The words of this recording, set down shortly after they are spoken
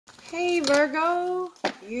Hey Virgo,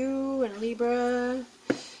 you and Libra,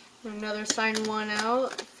 another sign one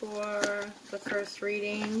out for the first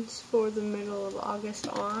readings for the middle of August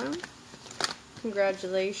on.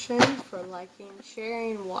 Congratulations for liking,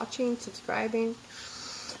 sharing, watching, subscribing.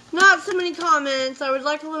 Not so many comments. I would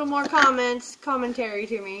like a little more commentary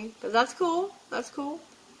to me, but that's cool. That's cool.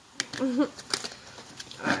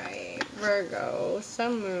 Alright, Virgo,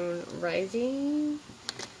 Sun, Moon, Rising,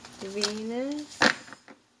 Venus.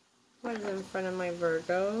 What is in front of my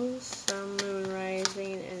Virgo? Sun, Moon,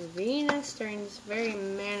 Rising, and Venus during this very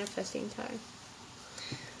manifesting time.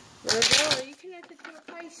 Virgo, are you connected to a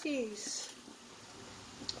Pisces?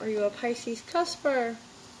 Are you a Pisces cusper?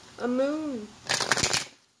 A moon?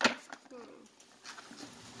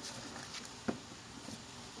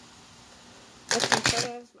 What's in front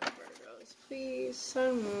of my Virgos? Please,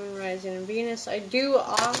 Sun, Moon, Rising, and Venus. I do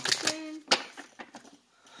often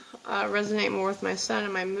resonate more with my Sun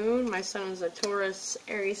and my Moon. My Sun is a Taurus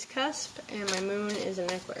Aries cusp, and my Moon is an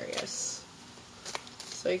Aquarius.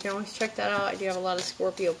 So you can always check that out. I do have a lot of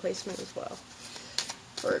Scorpio placement as well.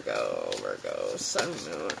 Virgo, Sun,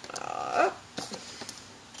 Moon.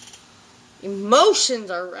 Emotions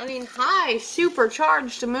are running high.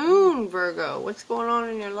 Supercharged Moon, Virgo. What's going on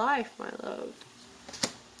in your life, my love?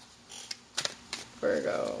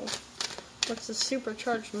 Virgo. What's the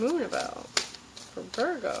supercharged Moon about? For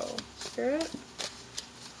Virgo, Spirit,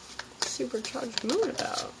 supercharged Moon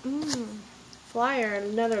about. Flyer,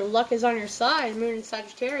 another luck is on your side. Moon in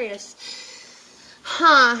Sagittarius.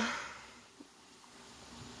 Huh.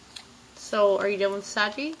 So, are you done with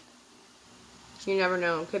Saggy? You never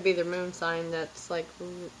know. It could be their moon sign that's like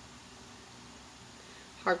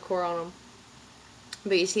hardcore on them.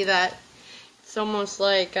 But you see that? It's almost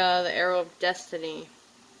like the arrow of destiny.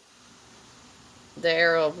 The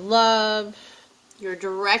arrow of love. You're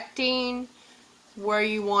directing where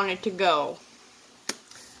you want it to go.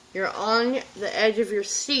 You're on the edge of your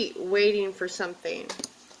seat waiting for something.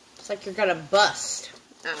 It's like you're gonna bust.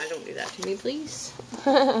 Don't do that to me, please.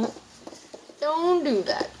 Don't do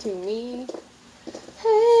that to me.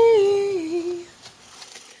 Hey.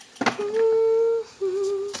 I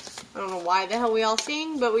don't know why the hell we all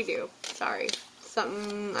sing, but we do. Sorry.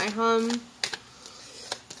 Something I hum.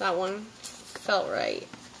 That one felt right.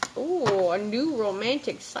 Ooh, a new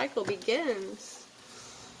romantic cycle begins.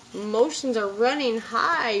 Emotions are running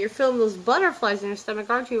high. You're feeling those butterflies in your stomach,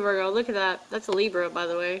 aren't you, Virgo? Look at that. That's a Libra, by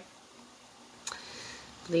the way.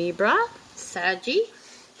 Libra, Saggy.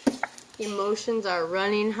 Emotions are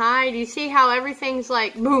running high. Do you see how everything's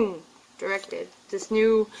like, boom, directed? This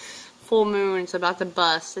new full moon is about to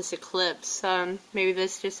bust. This eclipse. Maybe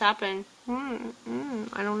this just happened. I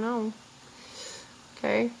don't know.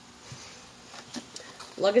 Okay.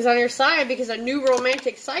 Luck is on your side because a new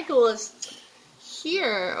romantic cycle is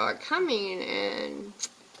here or coming, and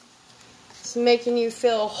it's making you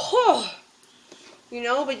feel, oh, you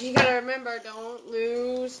know, but you gotta remember, don't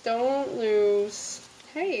lose, don't lose.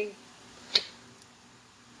 Hey,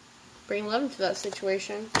 bring love into that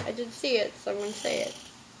situation. I did see it, so I'm gonna say it.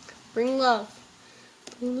 Bring love.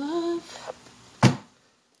 Bring love.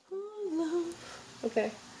 Oh, love.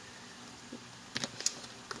 Okay.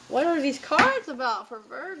 What are these cards about for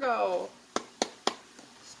Virgo?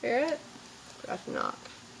 Spirit? Forgot to knock.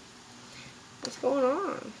 What's going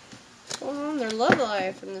on? What's going on in their love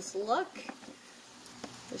life and this luck?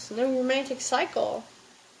 This new romantic cycle.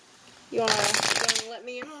 You wanna let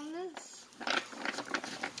me in on this?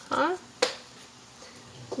 Huh?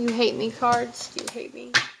 You hate me cards? Do you hate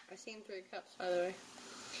me? I seen 3 cups, by the way.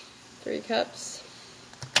 3 cups.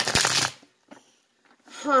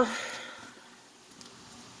 Huh.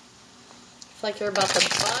 Like you're about to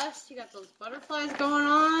bust. You got those butterflies going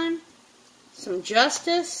on. Some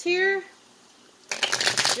justice here.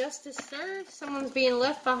 Justice served. Someone's being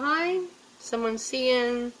left behind. Someone's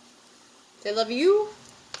seeing they love you.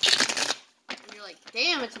 And you're like,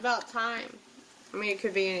 damn, it's about time. I mean, it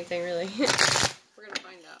could be anything, really. We're going to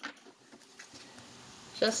find out.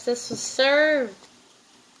 Justice was served.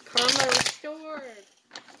 Karma restored.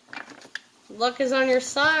 Luck is on your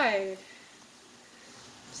side.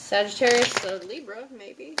 Sagittarius, Libra,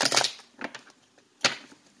 maybe.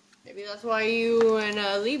 Maybe that's why you and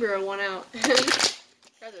Libra went out. You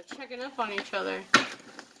guys are checking up on each other.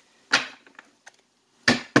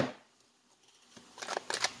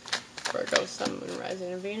 Virgo, Sun, Moon,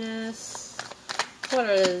 Rising, and Venus. What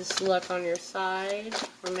is luck on your side?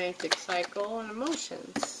 Romantic cycle and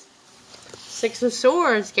emotions. 6 of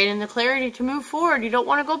Swords, getting the clarity to move forward. You don't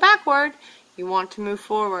want to go backward. You want to move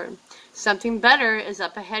forward. Something better is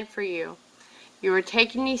up ahead for you. You are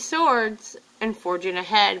taking these swords and forging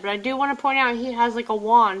ahead. But I do want to point out he has like a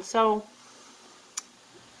wand. So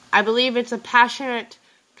I believe it's a passionate,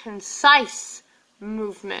 concise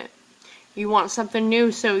movement. You want something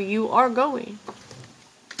new, so you are going.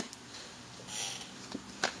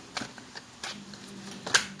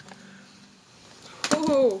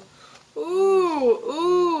 Ooh, ooh,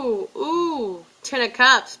 ooh, ooh. 10 of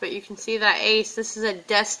Cups, but you can see that Ace. This is a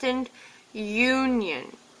destined union.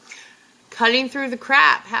 Cutting through the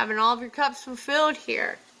crap, having all of your cups fulfilled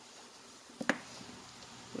here.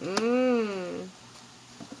 Let's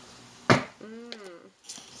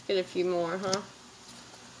get a few more, huh?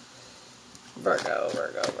 Virgo,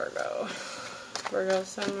 Virgo, Virgo. Virgo,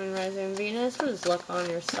 Sun, Moon, Rising, Venus. What is luck on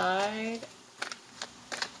your side?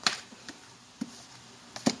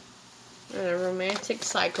 And a romantic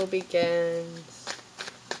cycle begins.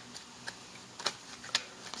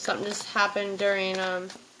 Something just happened during,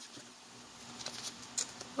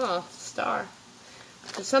 oh, star.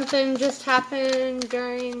 But something just happened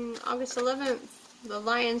during August 11th, the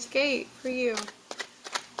Lion's Gate for you.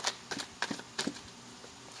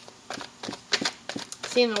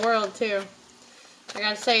 Seeing the world, too. I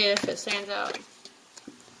gotta say it if it stands out.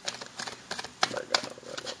 Virgo.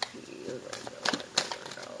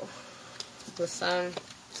 The Sun.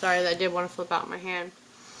 Sorry, that did want to flip out my hand.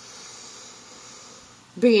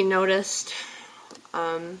 Being noticed.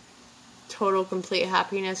 Total, complete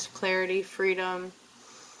happiness, clarity, freedom.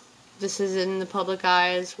 This is in the public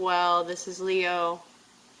eye as well. This is Leo.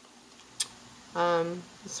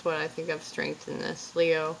 That's what I think of strength in this.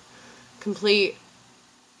 Leo. Complete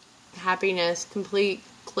happiness, complete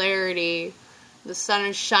clarity. The sun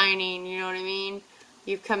is shining, you know what I mean?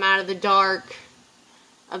 You've come out of the dark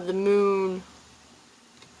of the moon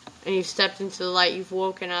and you've stepped into the light. You've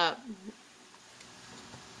woken up.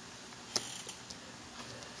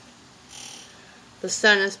 The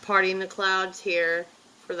sun is parting the clouds here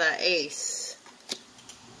for that Ace.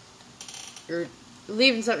 You're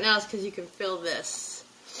leaving something else because you can feel this.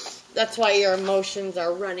 That's why your emotions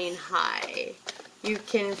are running high. You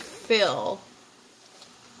can feel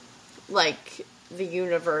like the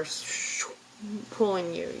universe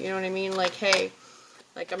pulling you. You know what I mean? Like, hey,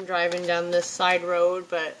 like I'm driving down this side road,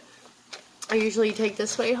 but I usually take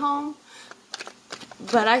this way home.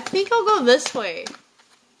 But I think I'll go this way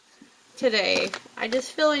today. I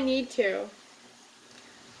just feel I need to.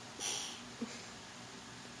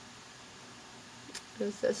 What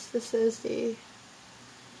is this? This is the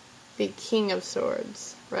King of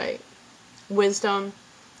Swords, right? Wisdom,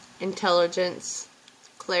 intelligence,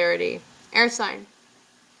 clarity. Air sign.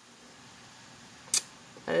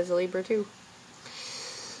 That is a Libra too.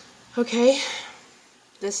 Okay.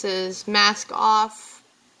 This is mask off,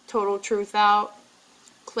 total truth out,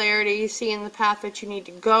 clarity, seeing the path that you need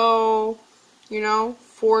to go, you know,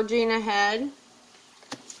 forging ahead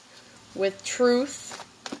with truth,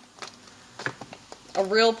 a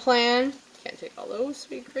real plan. Can't take all those,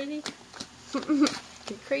 sweet crazy.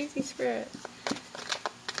 Crazy spirit.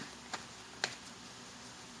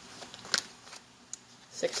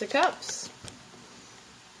 Six of Cups.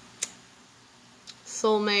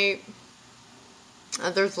 Soulmate.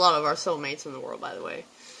 There's a lot of our soulmates in the world, by the way.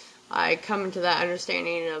 I come into that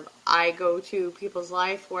understanding of I go to people's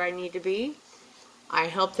life where I need to be. I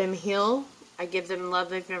help them heal. I give them love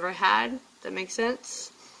they've never had. That makes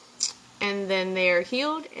sense. And then they are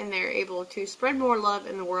healed and they're able to spread more love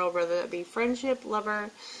in the world, whether that be friendship,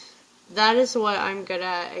 lover. That is what I'm good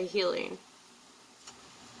at healing.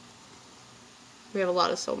 We have a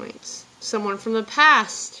lot of soulmates. Someone from the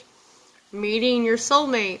past. Meeting your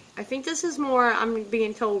soulmate. I think this is more, I'm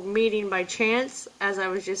being told, meeting by chance, as I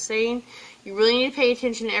was just saying. You really need to pay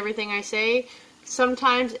attention to everything I say.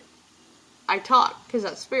 Sometimes I talk, because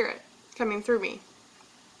that's spirit coming through me.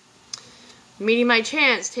 Meeting by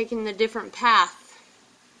chance, taking the different path.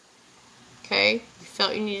 Okay? You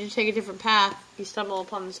felt you needed to take a different path. You stumble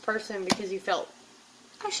upon this person because you felt,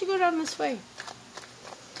 I should go down this way.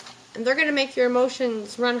 And they're going to make your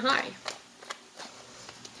emotions run high.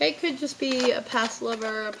 It could just be a past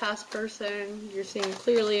lover, a past person you're seeing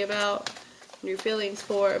clearly about, your feelings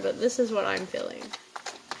for, but this is what I'm feeling.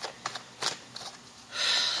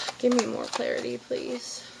 Give me more clarity,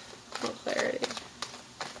 please. More clarity.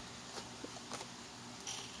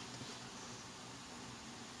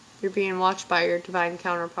 You're being watched by your divine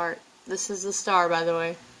counterpart. This is the Star, by the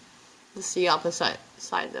way. This is the opposite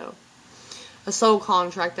side, though. A soul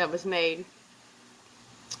contract that was made.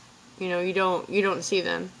 You know, you don't see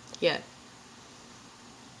them yet.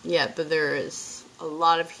 But there is a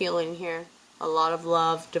lot of healing here. A lot of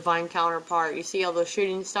love, divine counterpart. You see all those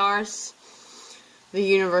shooting stars? The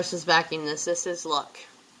universe is backing this. This is luck.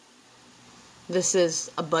 This is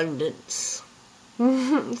abundance.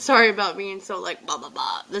 Sorry about being so like blah blah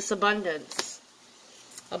blah. This abundance.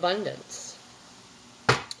 Abundance.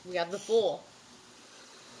 We have the Fool.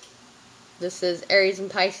 This is Aries and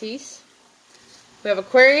Pisces. We have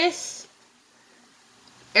Aquarius,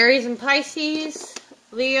 Aries and Pisces,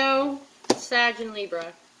 Leo, Sag and Libra.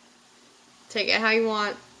 Take it how you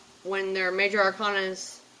want. When they're major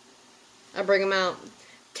arcanas, I bring them out.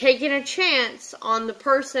 Taking a chance on the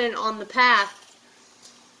person on the path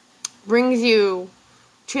brings you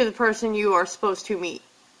to the person you are supposed to meet.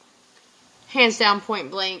 Hands down, point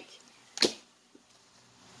blank.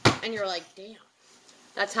 And you're like, damn.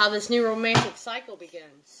 That's how this new romantic cycle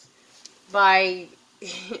begins. By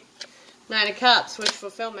Nine of Cups, wish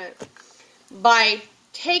fulfillment. By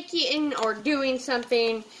taking or doing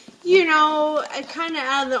something, you know, kind of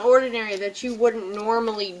out of the ordinary that you wouldn't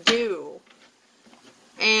normally do.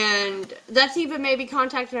 And that's even maybe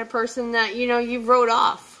contacting a person that, you know, you wrote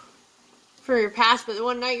off for your past, but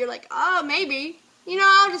one night you're like, oh, maybe, you know,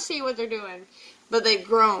 I'll just see what they're doing. But they've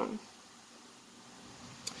grown.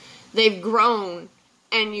 They've grown,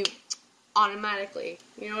 and you automatically,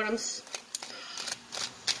 you know what I'm...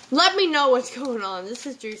 Let me know what's going on. This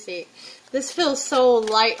is juicy. This feels so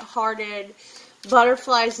light-hearted.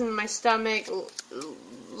 Butterflies in my stomach.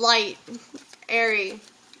 Light. Airy.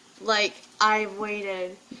 Like, I've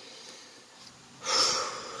waited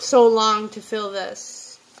so long to feel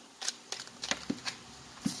this.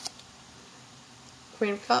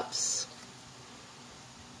 Queen of Cups.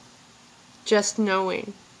 Just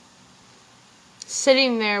knowing.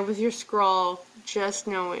 Sitting there with your scroll, just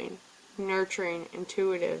knowing. Nurturing,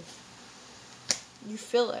 intuitive. You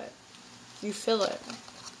feel it. You feel it.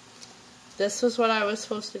 This was what I was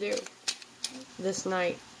supposed to do. This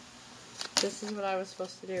night. This is what I was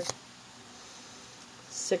supposed to do.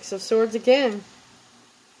 Six of Swords again.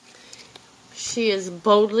 She is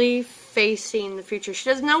boldly facing the future. She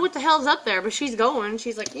doesn't know what the hell's up there, but she's going.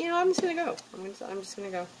 She's like, you know, I'm just going to go. I'm just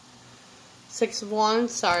going to go. Six of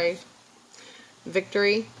Wands. Sorry.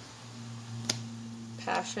 Victory.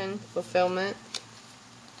 Passion. Fulfillment.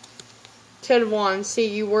 Ten of Wands. See,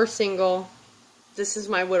 you were single. This is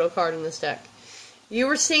my Widow card in this deck. You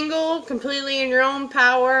were single, completely in your own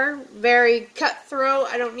power, very cutthroat.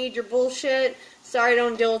 I don't need your bullshit. Sorry, I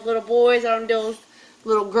don't deal with little boys. I don't deal with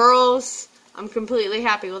little girls. I'm completely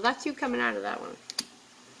happy. Well, that's you coming out of that one.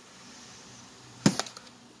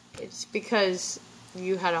 It's because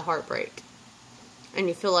you had a heartbreak. And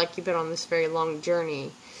you feel like you've been on this very long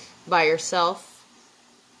journey by yourself.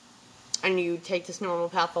 And you take this normal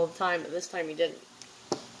path all the time, but this time you didn't.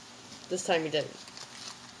 This time you didn't.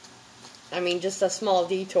 I mean, just a small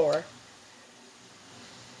detour.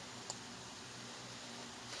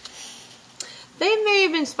 They may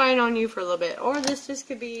have been spying on you for a little bit. Or this just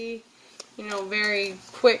could be, you know, very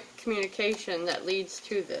quick communication that leads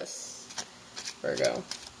to this. Virgo.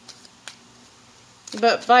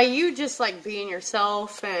 But by you just, like, being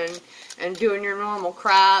yourself and doing your normal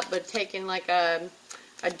crap, but taking, like, a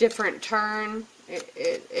different turn,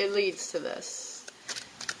 it leads to this.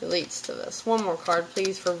 It leads to this. One more card,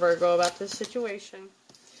 please, for Virgo about this situation.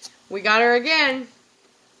 We got her again.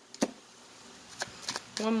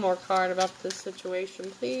 One more card about this situation,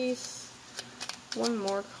 please. One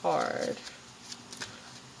more card.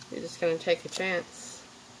 You're just going to take a chance.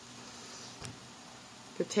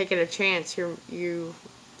 You're taking a chance.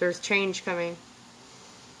 There's change coming.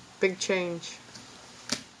 Big change.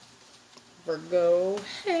 Virgo.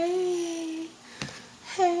 Hey.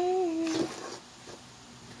 Hey.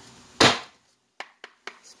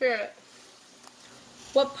 Spirit,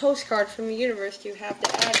 what postcard from the universe do you have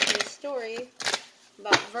to add to this story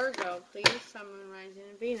about Virgo, please? Sun, Moon, Rising,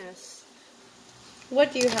 and Venus.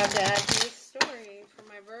 What do you have to add to this story for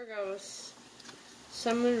my Virgos?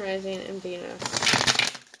 Sun, Moon, Rising, and Venus.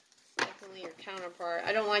 Definitely your counterpart.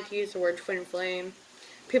 I don't like to use the word twin flame.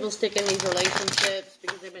 People stick in these relationships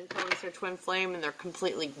because they've been told it's their twin flame and they're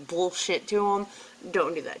completely bullshit to them.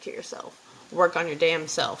 Don't do that to yourself. Work on your damn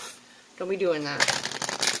self. Don't be doing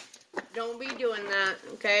that. Don't be doing that,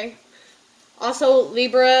 okay? Also,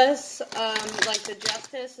 Libras, like the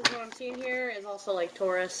Justice is what I'm seeing here, is also like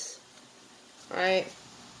Taurus. Alright?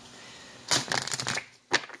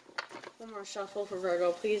 One more shuffle for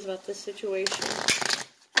Virgo, please, about this situation.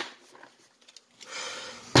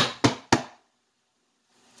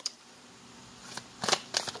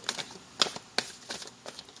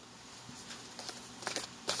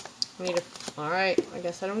 Alright, I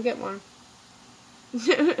guess I don't get one.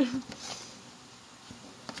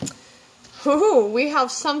 Ooh, we have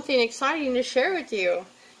something exciting to share with you.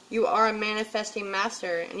 You are a manifesting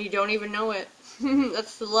master, and you don't even know it.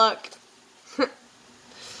 That's the luck.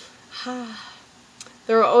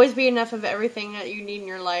 There will always be enough of everything that you need in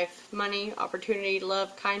your life. Money, opportunity,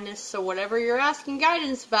 love, kindness. So whatever you're asking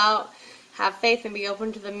guidance about, have faith and be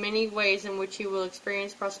open to the many ways in which you will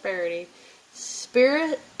experience prosperity.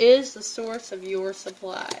 Spirit is the source of your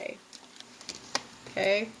supply.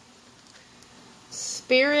 Okay?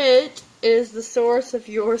 Spirit is the source of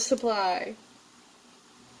your supply.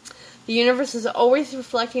 The universe is always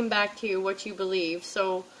reflecting back to you what you believe.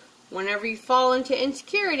 So whenever you fall into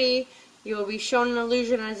insecurity, you will be shown an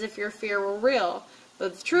illusion as if your fear were real.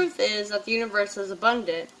 But the truth is that the universe is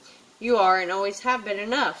abundant. You are and always have been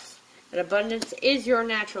enough. And abundance is your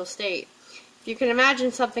natural state. If you can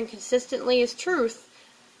imagine something consistently as truth,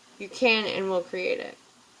 you can and will create it.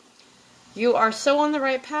 You are so on the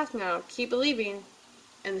right path now. Keep believing,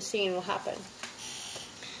 and the seeing will happen.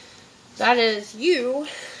 That is you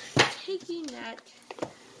taking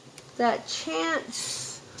that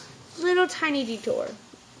chance, little tiny detour.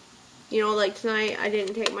 You know, like tonight, I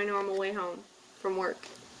didn't take my normal way home from work.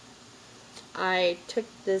 I took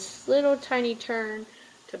this little tiny turn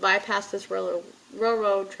to bypass this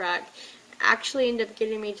railroad track. Actually ended up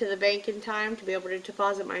getting me to the bank in time to be able to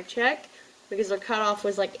deposit my check, because the cutoff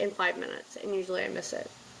was like in 5 minutes, and usually I miss it.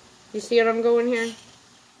 You see what I'm going here?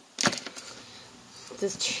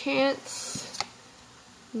 This chance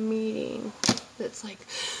meeting that's like,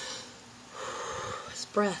 it's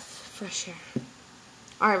breath, fresh air.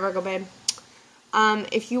 Alright, Virgo babe.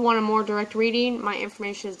 If you want a more direct reading, my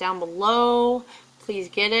information is down below. Please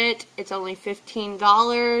get it. It's only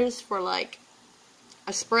 $15 for like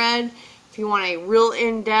a spread. If you want a real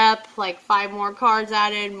in-depth, like 5 more cards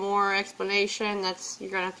added, more explanation,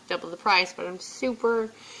 you're gonna have to double the price. But I'm super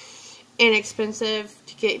inexpensive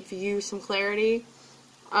to give you some clarity.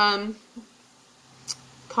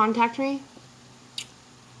 Contact me.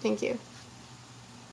 Thank you.